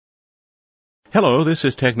Hello, this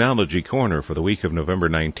is Technology Corner for the week of November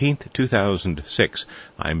 19th, 2006.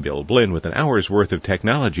 I'm Bill Blinn with an hour's worth of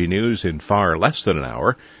technology news in far less than an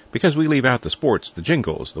hour because we leave out the sports, the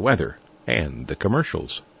jingles, the weather, and the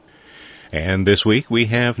commercials. And this week we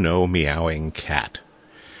have no meowing cat.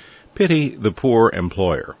 Pity the poor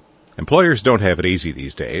employer. Employers don't have it easy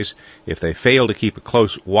these days. If they fail to keep a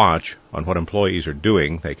close watch on what employees are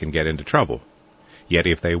doing, they can get into trouble. Yet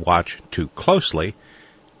if they watch too closely,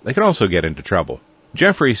 they can also get into trouble.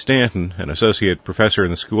 Jeffrey Stanton, an associate professor in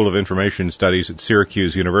the School of Information Studies at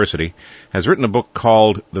Syracuse University, has written a book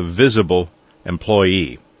called The Visible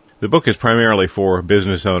Employee. The book is primarily for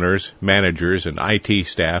business owners, managers, and IT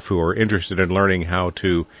staff who are interested in learning how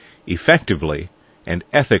to effectively and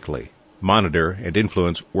ethically monitor and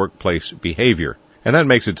influence workplace behavior. And that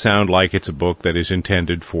makes it sound like it's a book that is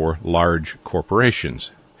intended for large corporations.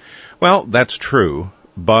 Well, that's true.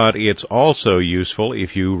 But it's also useful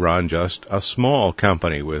if you run just a small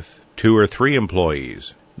company with 2 or 3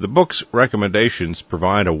 employees. The book's recommendations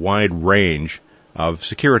provide a wide range of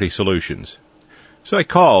security solutions. So I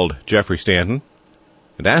called Jeffrey Stanton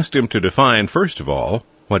and asked him to define, first of all,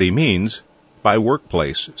 what he means by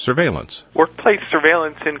workplace surveillance. Workplace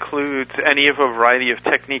surveillance includes any of a variety of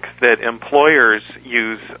techniques that employers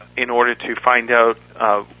use in order to find out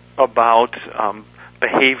about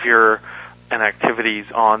behavior and activities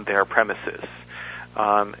on their premises.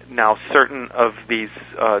 Now, certain of these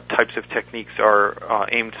types of techniques are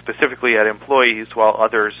aimed specifically at employees, while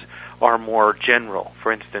others are more general.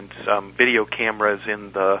 For instance, video cameras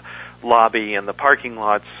in the lobby and the parking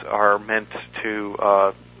lots are meant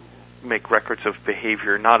to make records of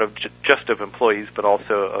behavior, not of just of employees, but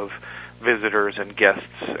also of visitors and guests,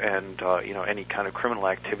 and any kind of criminal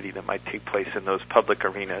activity that might take place in those public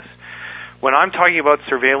arenas. When I'm talking about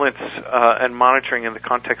surveillance and monitoring in the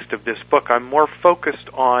context of this book, I'm more focused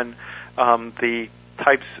on the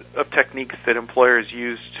types of techniques that employers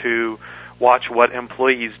use to watch what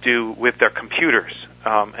employees do with their computers.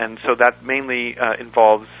 And so that mainly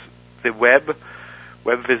involves the web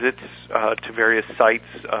visits to various sites.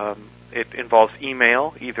 It involves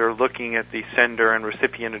email, either looking at the sender and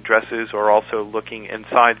recipient addresses or also looking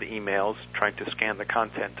inside the emails, trying to scan the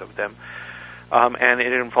content of them. And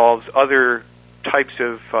it involves other types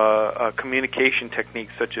of communication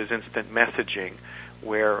techniques such as instant messaging,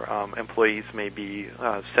 where employees may be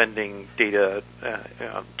sending data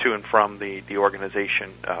to and from the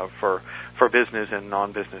organization for business and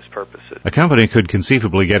non-business purposes. A company could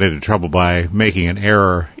conceivably get into trouble by making an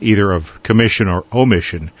error either of commission or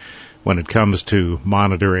omission when it comes to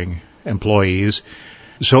monitoring employees.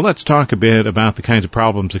 So let's talk a bit about the kinds of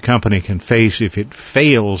problems a company can face if it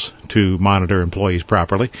fails to monitor employees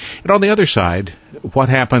properly. And on the other side, what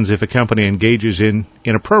happens if a company engages in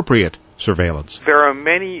inappropriate surveillance? There are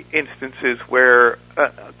many instances where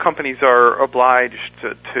companies are obliged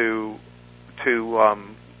to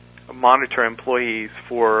monitor employees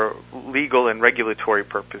for legal and regulatory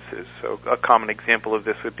purposes. So a common example of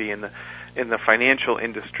this would be in the financial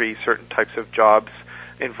industry. Certain types of jobs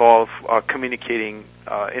involve communicating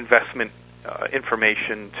investment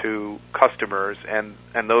information to customers, and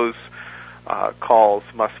those calls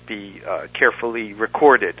must be carefully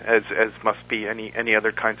recorded, as must be any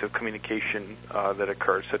other kinds of communication that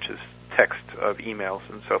occurs, such as text of emails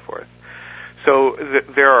and so forth. So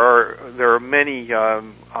there are many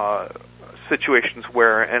situations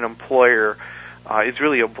where an employer is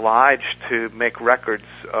really obliged to make records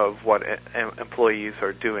of what employees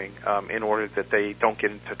are doing in order that they don't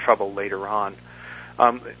get into trouble later on.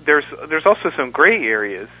 There's also some gray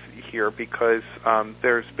areas here because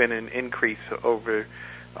there's been an increase over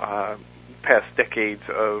past decades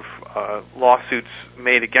of lawsuits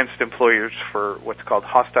made against employers for what's called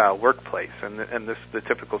hostile workplace, and the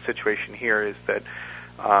typical situation here is that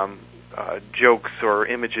jokes or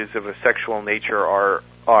images of a sexual nature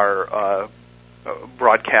are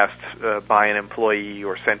broadcast by an employee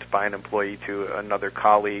or sent by an employee to another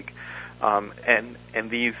colleague, and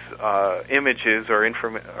these images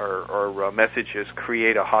or messages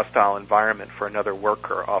create a hostile environment for another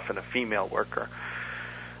worker, often a female worker.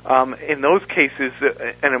 In those cases,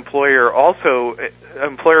 an employer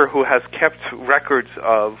who has kept records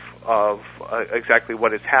of exactly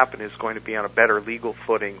what has happened is going to be on a better legal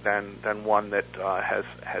footing than one that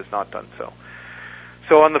has not done so.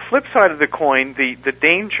 So on the flip side of the coin, the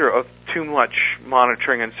danger of too much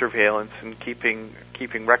monitoring and surveillance and keeping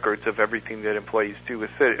records of everything that employees do is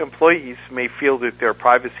that employees may feel that their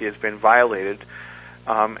privacy has been violated,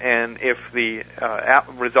 and if the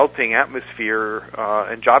resulting atmosphere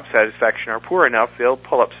and job satisfaction are poor enough, they'll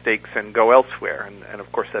pull up stakes and go elsewhere, and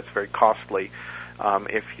of course that's very costly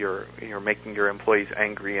if you're making your employees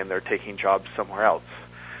angry and they're taking jobs somewhere else.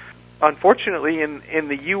 Unfortunately, in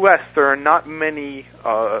the U.S., there are not many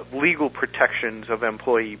legal protections of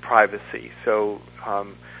employee privacy. So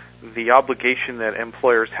the obligation that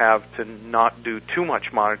employers have to not do too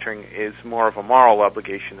much monitoring is more of a moral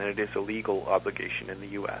obligation than it is a legal obligation in the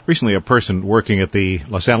U.S. Recently, a person working at the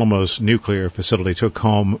Los Alamos nuclear facility took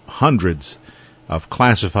home hundreds of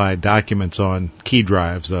classified documents on key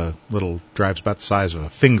drives, little drives about the size of a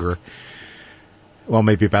finger, well,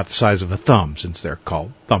 maybe about the size of a thumb, since they're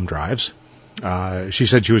called thumb drives. She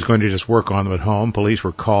said she was going to just work on them at home. Police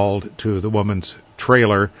were called to the woman's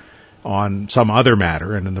trailer on some other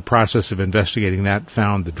matter, and in the process of investigating that,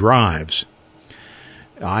 found the drives.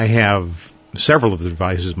 I have several of the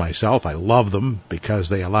devices myself. I love them because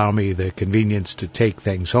they allow me the convenience to take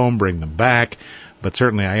things home, bring them back, but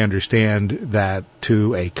certainly I understand that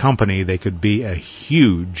to a company they could be a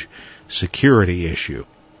huge security issue.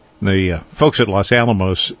 The folks at Los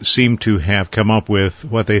Alamos seem to have come up with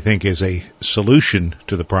what they think is a solution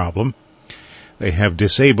to the problem. They have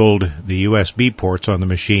disabled the USB ports on the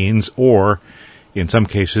machines, or in some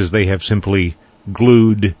cases they have simply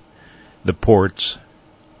glued the ports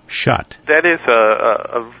shut. That is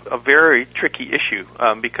a very tricky issue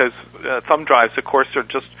because thumb drives, of course, are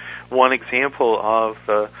just one example of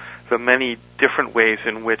the many different ways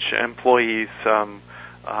in which employees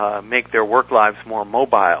make their work lives more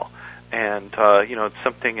mobile. And,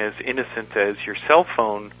 something as innocent as your cell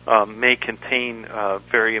phone may contain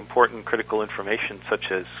very important critical information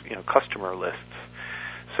such as, customer lists.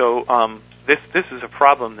 So this is a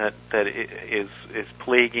problem that is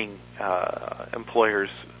plaguing employers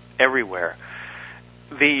everywhere.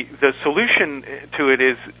 The solution to it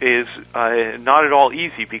is not at all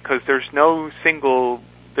easy because there's no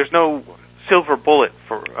silver bullet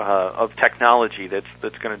of technology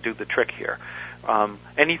that's going to do the trick here.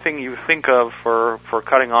 Anything you think of for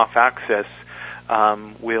cutting off access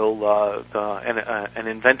an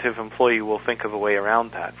inventive employee will think of a way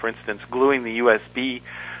around that. For instance, gluing the USB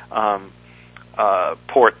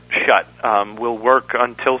port shut will work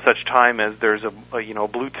until such time as there's a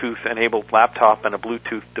Bluetooth-enabled laptop and a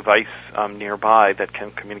Bluetooth device nearby that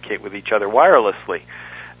can communicate with each other wirelessly,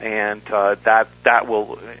 and that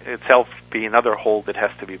will itself be another hole that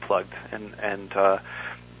has to be plugged. And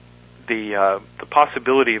the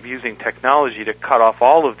possibility of using technology to cut off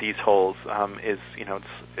all of these holes is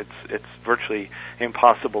it's virtually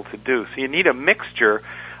impossible to do. So you need a mixture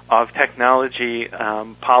of technology,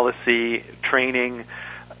 policy, training,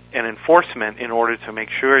 and enforcement in order to make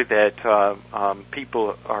sure that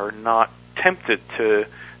people are not tempted to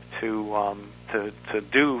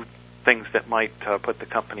do things that might put the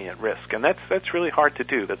company at risk. And that's really hard to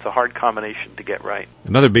do. That's a hard combination to get right.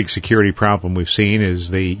 Another big security problem we've seen is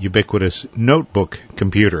the ubiquitous notebook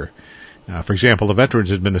computer. For example, the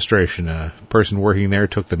Veterans Administration, a person working there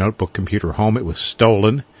took the notebook computer home. It was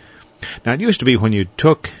stolen. Now, it used to be when you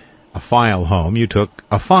took a file home, you took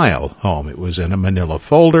a file home. It was in a manila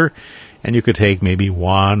folder, and you could take maybe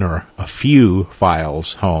one or a few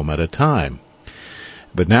files home at a time.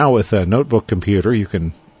 But now with a notebook computer, you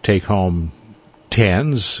can take home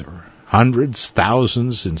tens or hundreds,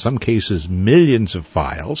 thousands, in some cases millions of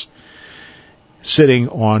files sitting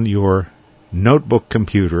on your notebook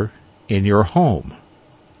computer in your home.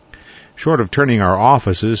 Short of turning our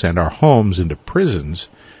offices and our homes into prisons,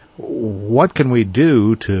 what can we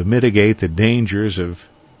do to mitigate the dangers of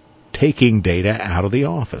taking data out of the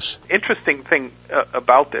office? Interesting thing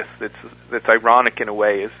about this that's ironic in a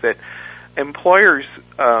way is that employers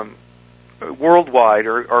worldwide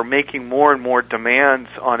are making more and more demands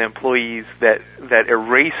on employees that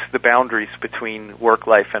erase the boundaries between work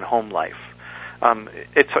life and home life.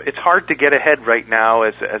 It's hard to get ahead right now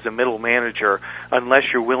as a middle manager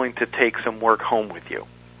unless you're willing to take some work home with you.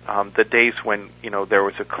 The days when there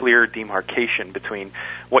was a clear demarcation between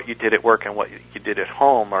what you did at work and what you did at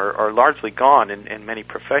home are largely gone in many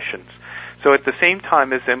professions. So at the same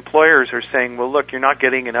time as employers are saying, well, look, you're not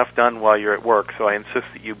getting enough done while you're at work, so I insist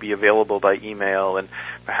that you be available by email and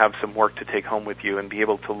have some work to take home with you and be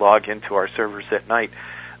able to log into our servers at night.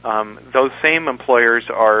 Those same employers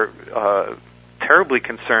are terribly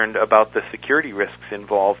concerned about the security risks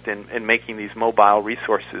involved in making these mobile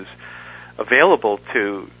resources available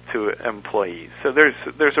to employees. So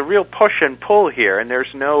there's a real push and pull here, and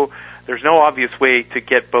there's no obvious way to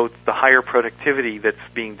get both the higher productivity that's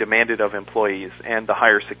being demanded of employees and the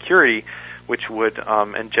higher security, which would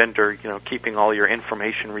engender keeping all your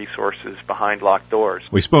information resources behind locked doors.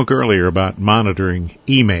 We spoke earlier about monitoring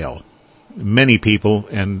email. Many people,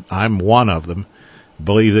 and I'm one of them,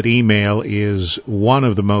 believe that email is one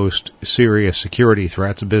of the most serious security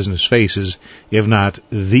threats a business faces, if not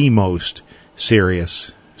the most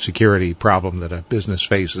serious security problem that a business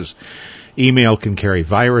faces. Email can carry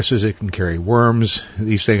viruses, it can carry worms.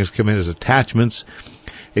 These things come in as attachments.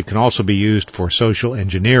 It can also be used for social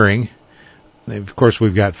engineering. Of course,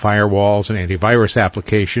 we've got firewalls and antivirus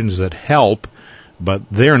applications that help, but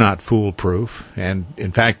they're not foolproof. And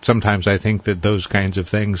in fact, sometimes I think that those kinds of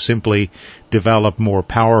things simply develop more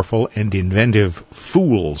powerful and inventive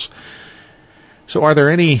fools. So are there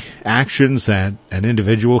any actions that an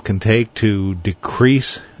individual can take to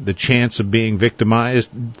decrease the chance of being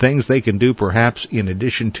victimized? Things they can do perhaps in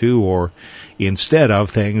addition to or instead of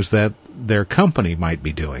things that their company might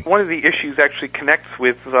be doing? One of the issues actually connects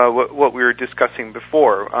with what we were discussing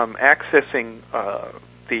before. Accessing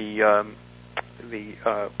the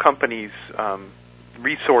company's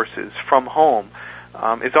resources from home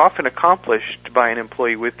is often accomplished by an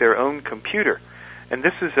employee with their own computer. And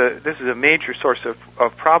this is a major source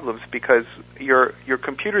of problems, because your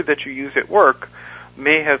computer that you use at work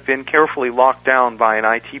may have been carefully locked down by an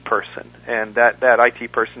IT person, and that IT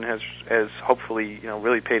person has hopefully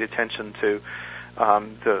really paid attention to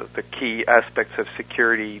the key aspects of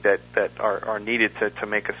security that are needed to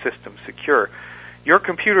make a system secure. Your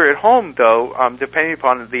computer at home, though, depending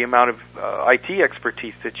upon the amount of IT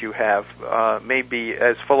expertise that you have, may be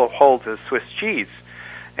as full of holes as Swiss cheese.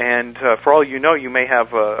 And for all you know, you may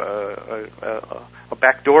have a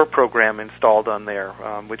backdoor program installed on there,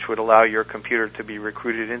 which would allow your computer to be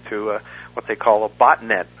recruited into what they call a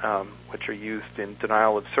botnet, which are used in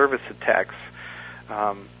denial of service attacks.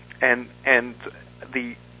 And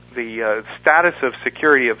the status of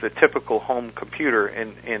security of the typical home computer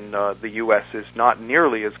in the U.S. is not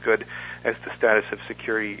nearly as good as the status of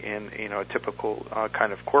security in a typical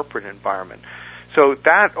kind of corporate environment. So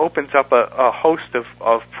that opens up a host of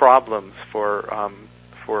problems for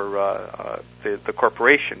the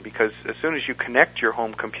corporation, because as soon as you connect your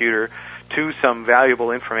home computer to some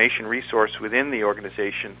valuable information resource within the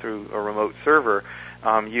organization through a remote server,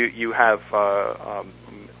 you have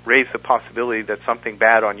raised the possibility that something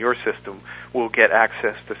bad on your system will get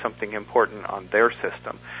access to something important on their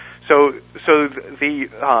system. So the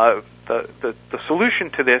solution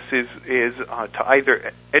to this is to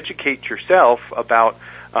either educate yourself about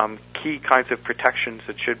key kinds of protections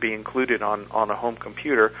that should be included on a home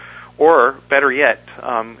computer, or better yet,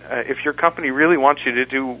 if your company really wants you to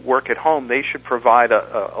do work at home, they should provide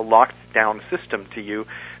a locked down system to you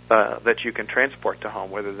that you can transport to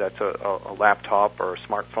home, whether that's a laptop or a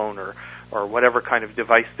smartphone or whatever kind of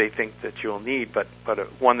device they think that you'll need, but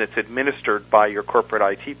one that's administered by your corporate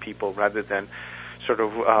IT people rather than sort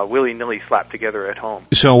of willy-nilly slapped together at home.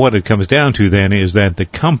 So what it comes down to then is that the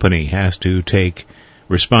company has to take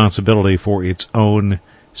responsibility for its own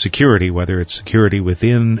security, whether it's security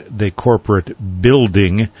within the corporate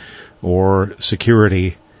building or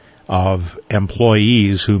security of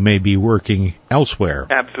employees who may be working elsewhere.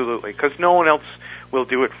 Absolutely, because no one else will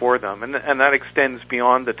do it for them, and that extends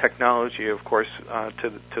beyond the technology, of course,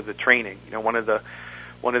 to the training. One of the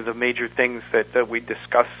major things that we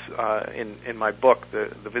discuss in my book,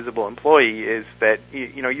 the Visible Employee, is that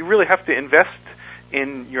you really have to invest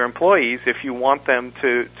in your employees if you want them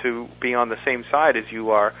to be on the same side as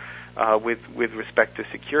you are with respect to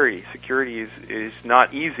security. Security is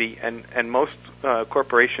not easy, and most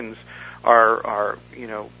corporations are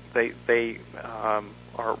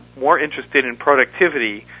more interested in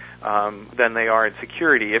productivity than they are in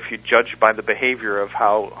security, if you judge by the behavior of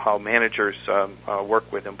how managers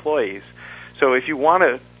work with employees. So if you want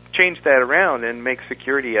to change that around and make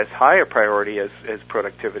security as high a priority as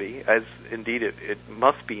productivity, as indeed it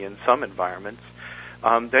must be in some environments,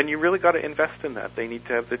 then you really got to invest in that. They need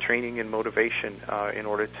to have the training and motivation in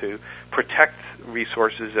order to protect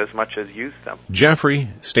resources as much as use them. Jeffrey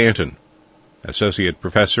Stanton, Associate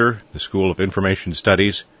Professor, the School of Information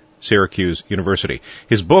Studies, Syracuse University.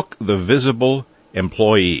 His book, The Visible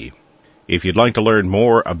Employee. If you'd like to learn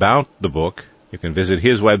more about the book, you can visit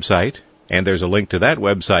his website, and there's a link to that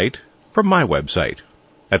website from my website.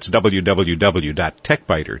 That's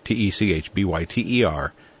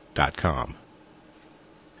www.techbyter.com.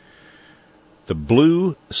 The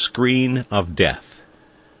blue screen of death.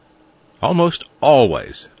 Almost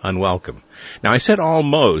always unwelcome. Now, I said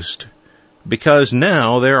almost because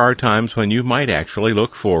now there are times when you might actually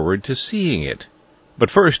look forward to seeing it. But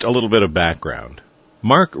first, a little bit of background.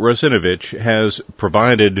 Mark Russinovich has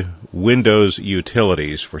provided Windows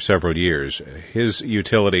utilities for several years. His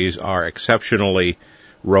utilities are exceptionally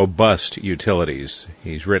robust utilities.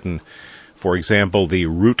 He's written, for example, the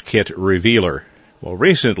Rootkit Revealer. Well,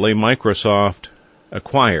 recently Microsoft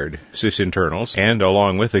acquired Sysinternals, and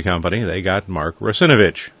along with the company, they got Mark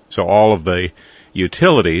Russinovich. So all of the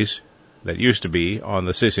utilities that used to be on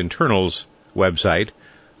the Sysinternals website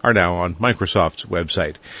are now on Microsoft's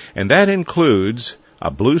website. And that includes a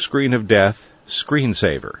blue screen of death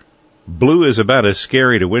screensaver. Blue is about as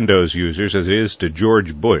scary to Windows users as it is to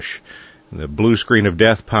George Bush. The blue screen of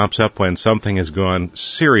death pops up when something has gone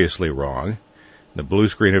seriously wrong. The blue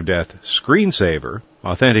screen of death screensaver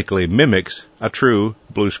authentically mimics a true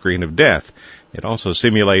blue screen of death. It also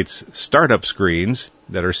simulates startup screens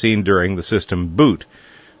that are seen during the system boot.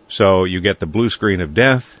 So you get the blue screen of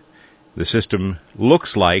death. The system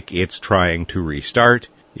looks like it's trying to restart.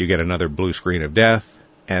 You get another blue screen of death,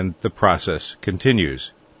 and the process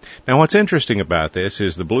continues. Now, what's interesting about this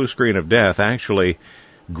is the blue screen of death actually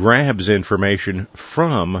grabs information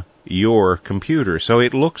from your computer, so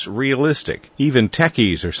it looks realistic. Even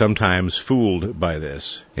techies are sometimes fooled by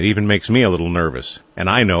this. It even makes me a little nervous, and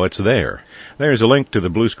I know it's there. There's a link to the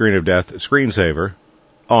blue screen of death screensaver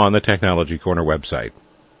on the Technology Corner website.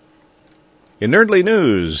 In Nerdly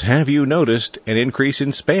News, have you noticed an increase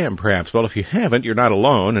in spam, perhaps? Well, if you haven't, you're not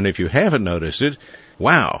alone, and if you haven't noticed it,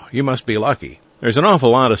 wow, you must be lucky. There's an awful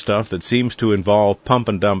lot of stuff that seems to involve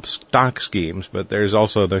pump-and-dump stock schemes, but there's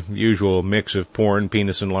also the usual mix of porn,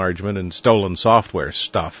 penis enlargement, and stolen software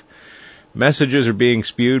stuff. Messages are being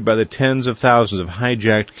spewed by the tens of thousands of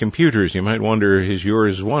hijacked computers. You might wonder, is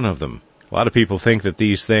yours one of them? A lot of people think that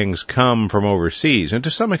these things come from overseas, and to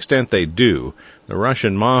some extent they do. The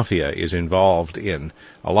Russian mafia is involved in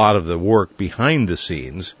a lot of the work behind the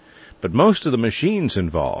scenes, but most of the machines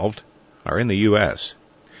involved are in the U.S.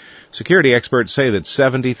 Security experts say that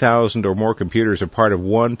 70,000 or more computers are part of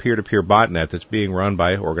one peer-to-peer botnet that's being run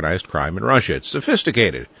by organized crime in Russia. It's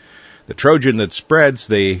sophisticated. The Trojan that spreads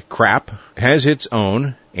the crap has its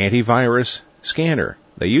own antivirus scanner.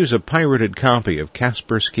 They use a pirated copy of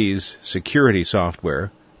Kaspersky's security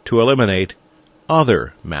software to eliminate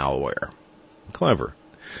other malware. Clever.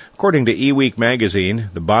 According to eWeek magazine,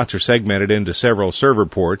 the bots are segmented into several server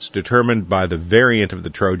ports determined by the variant of the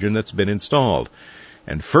Trojan that's been installed,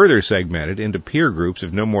 and further segmented into peer groups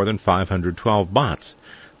of no more than 512 bots.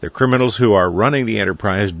 The criminals who are running the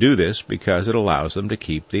enterprise do this because it allows them to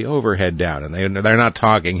keep the overhead down. And they're not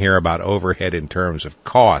talking here about overhead in terms of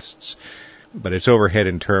costs, but it's overhead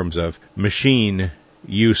in terms of machine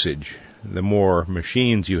usage. The more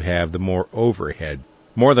machines you have, the more overhead.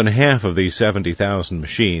 More than half of these 70,000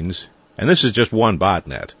 machines, and this is just one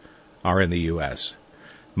botnet, are in the U.S.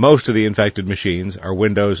 Most of the infected machines are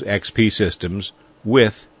Windows XP systems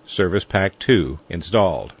with Service Pack 2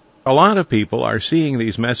 installed. A lot of people are seeing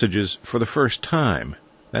these messages for the first time.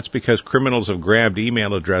 That's because criminals have grabbed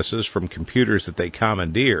email addresses from computers that they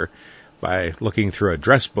commandeer by looking through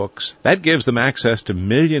address books. That gives them access to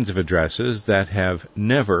millions of addresses that have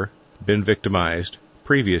never been victimized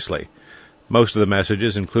previously. Most of the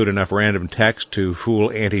messages include enough random text to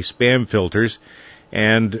fool anti-spam filters,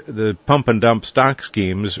 and the pump-and-dump stock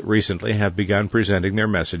schemes recently have begun presenting their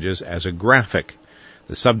messages as a graphic.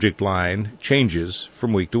 The subject line changes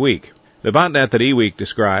from week to week. The botnet that eWeek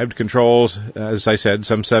described controls, as I said,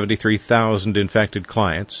 some 73,000 infected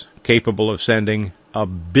clients, capable of sending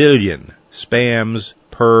 1 billion spams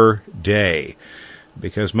per day.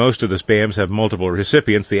 Because most of the spams have multiple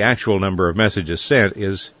recipients, the actual number of messages sent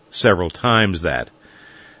is several times that.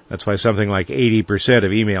 That's why something like 80%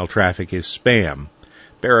 of email traffic is spam.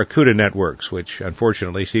 Barracuda Networks, which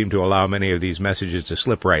unfortunately seem to allow many of these messages to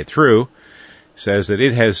slip right through, says that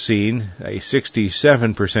it has seen a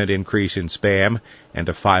 67% increase in spam and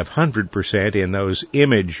a 500% in those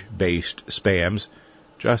image-based spams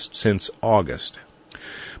just since August.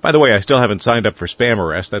 By the way, I still haven't signed up for Spam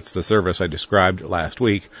Arrest. That's the service I described last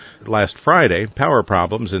week. Last Friday, power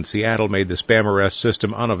problems in Seattle made the Spam Arrest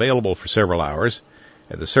system unavailable for several hours,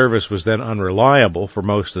 and the service was then unreliable for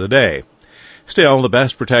most of the day. Still, the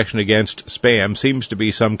best protection against spam seems to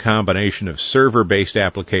be some combination of server-based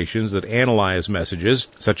applications that analyze messages,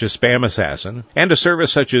 such as Spam Assassin, and a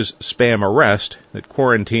service such as Spam Arrest that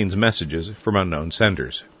quarantines messages from unknown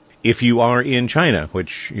senders. If you are in China,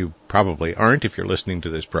 which you probably aren't if you're listening to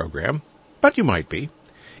this program, but you might be,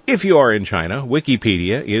 if you are in China,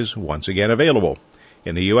 Wikipedia is once again available.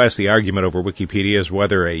 In the U.S., the argument over Wikipedia is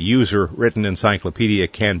whether a user-written encyclopedia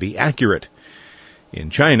can be accurate. In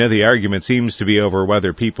China, the argument seems to be over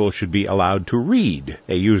whether people should be allowed to read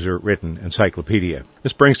a user-written encyclopedia.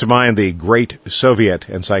 This brings to mind the Great Soviet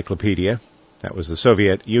Encyclopedia. That was the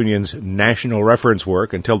Soviet Union's national reference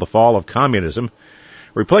work until the fall of communism.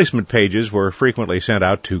 Replacement pages were frequently sent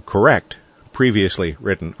out to correct previously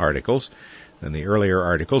written articles, and the earlier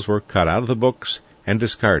articles were cut out of the books and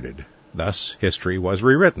discarded. Thus, history was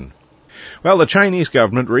rewritten. Well, the Chinese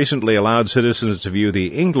government recently allowed citizens to view the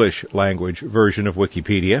English language version of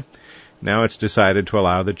Wikipedia. Now it's decided to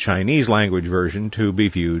allow the Chinese language version to be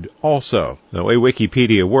viewed also. The way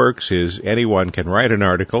Wikipedia works is anyone can write an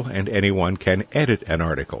article and anyone can edit an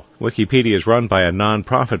article. Wikipedia is run by a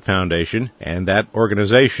non-profit foundation, and that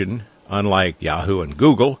organization, unlike Yahoo and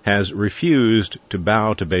Google, has refused to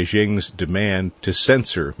bow to Beijing's demand to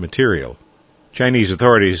censor material. Chinese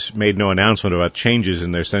authorities made no announcement about changes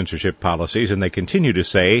in their censorship policies, and they continue to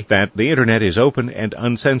say that the Internet is open and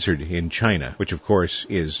uncensored in China, which of course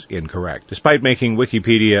is incorrect. Despite making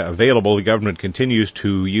Wikipedia available, the government continues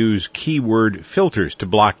to use keyword filters to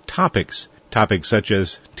block topics such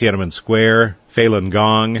as Tiananmen Square, Falun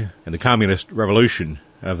Gong, and the Communist Revolution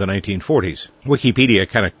of the 1940s. Wikipedia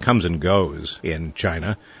kind of comes and goes in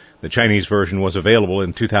China. The Chinese version was available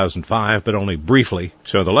in 2005, but only briefly.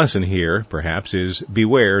 So the lesson here, perhaps, is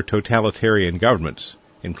beware totalitarian governments,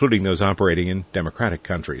 including those operating in democratic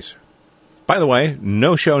countries. By the way,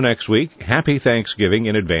 no show next week. Happy Thanksgiving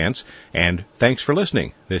in advance, and thanks for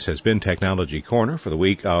listening. This has been Technology Corner for the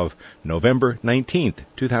week of November 19th,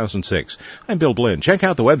 2006. I'm Bill Blinn. Check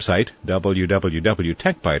out the website,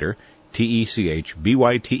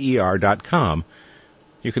 www.techbyter.com.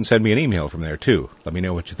 You can send me an email from there, too. Let me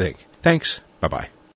know what you think. Thanks. Bye-bye.